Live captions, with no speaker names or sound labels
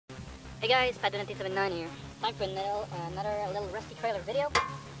Hey guys, Pat1979 here. Time for another little rusty trailer video.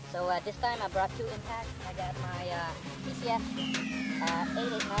 So this time I brought two impacts. I got my DCF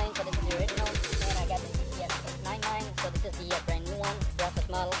 889, so this is the original, and I got the DCF 899, so this is the brand new one, process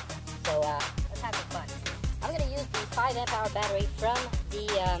model. So let's have some fun. I'm going to use the 5 amp hour battery from the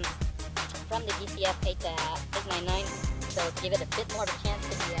DCF 899, so to give it a bit more of a chance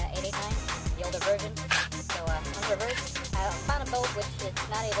to the 889, the older version. So on reverse, I found a bolt which is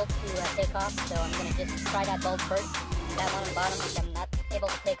not able to take off, so I'm going to just try that bolt first. That one on the bottom which I'm not able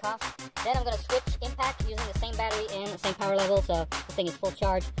to take off. Then I'm going to switch impact using the same battery and the same power level, so this thing is full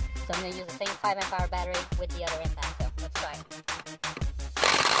charge. So I'm going to use the same 5 amp hour battery with the other impact, so let's try it.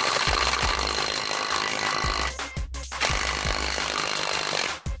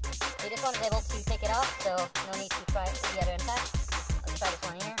 Okay, this one is able to take it off, so no need to try the other impact. Let's try this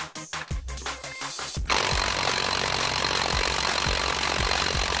one here.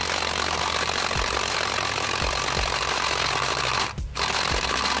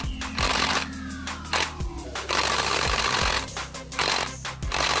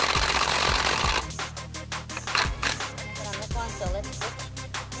 So let's switch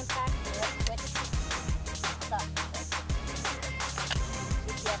impact and let's switch stuff.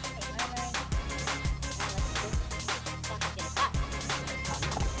 DCF 899 and let's switch stuff again.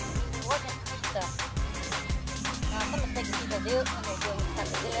 Working. So now some mistakes that people do when they're doing this type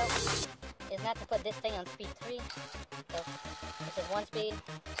of video is not to put this thing on speed 3. So this is 1 speed,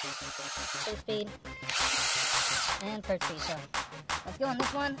 2 speed, and 3rd speed. So let's go on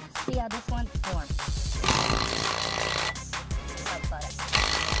this one, see how this one performs. Like butter.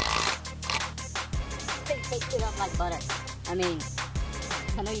 They take it up like butter. I mean,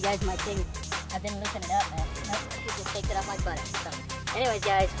 I know you guys might think I've been looking it up, man. Nope, it just takes it up like butter. So, anyways,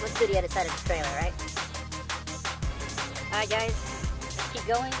 guys, let's do the other side of the trailer, right? Alright, guys, let's keep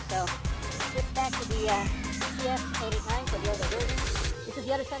going. So, switch back to the DCF 889 for the older version. This is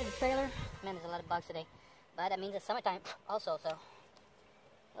the other side of the trailer. Man, there's a lot of bugs today, but that means it's summertime also. So, a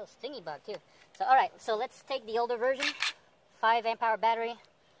little stingy bug too. So, alright, so let's take the older version. 5 amp hour battery,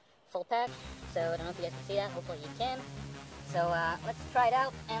 full pack. So I don't know if you guys can see that. Hopefully you can. So let's try it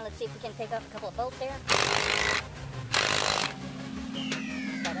out and let's see if we can take off a couple of bolts here. Let's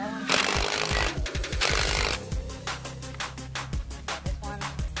try that one. Got this one.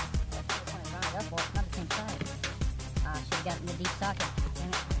 This one is rounded up. Well, it's not the same size. Should have gotten the deep socket.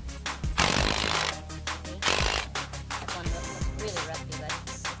 Damn it. See? That one looks really rusty, but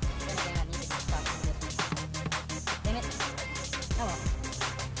then again I need the deep socket for this one. Damn it. Oh well.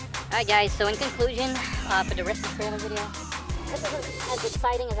 Alright guys, so in conclusion, for the rest of the trailer video, this isn't as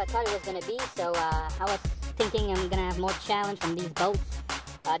exciting as I thought it was going to be, so I was thinking I'm going to have more challenge from these bolts.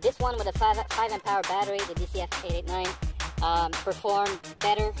 This one with a 5 amp hour battery, the DCF 889, performed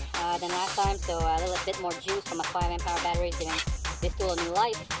better than last time, so a little bit more juice from a 5 amp hour battery is giving this tool a new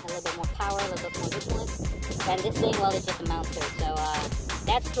life, a little bit more power, a little bit more usefulness. And this thing, well, it's just a monter, so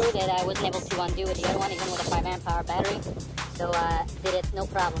that's true that I wasn't able to undo with the other one, even with a 5 amp hour battery. So did it no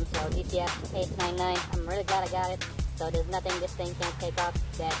problem. So DCF 899, I'm really glad I got it. So there's nothing this thing can't take off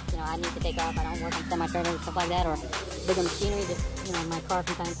that I need to take off. I don't work on semi-trailers and stuff like that, or bigger machinery. Just my car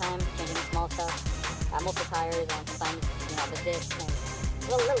from time to time, changing small stuff, multiple tires, and sometimes the disc and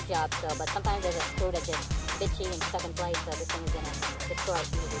little jobs. So, but sometimes there's a screw that's just bitchy and stuck in place. So this thing is gonna destroy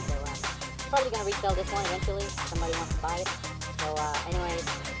it easily. So probably gonna resell this one eventually. If somebody wants to buy it. So anyways,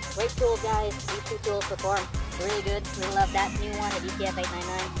 great tool, guys. These two tools perform really good. We love that new one, the DCF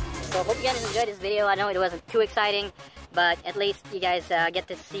 899. So hope you guys enjoyed this video. I know it wasn't too exciting, but at least you guys get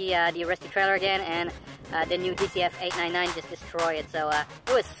to see the rusty trailer again, and the new DCF 899 just destroy it. So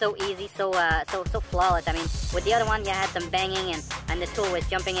it was so easy, so flawless. I mean, with the other one, you had some banging, and the tool was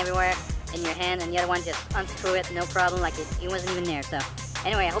jumping everywhere in your hand, and the other one just unscrew it, no problem, like it wasn't even there. So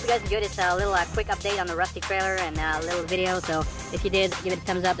anyway, I hope you guys enjoyed this little quick update on the rusty trailer and little video. So if you did, give it a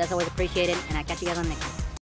thumbs up. That's always appreciated, and I'll catch you guys on the next one.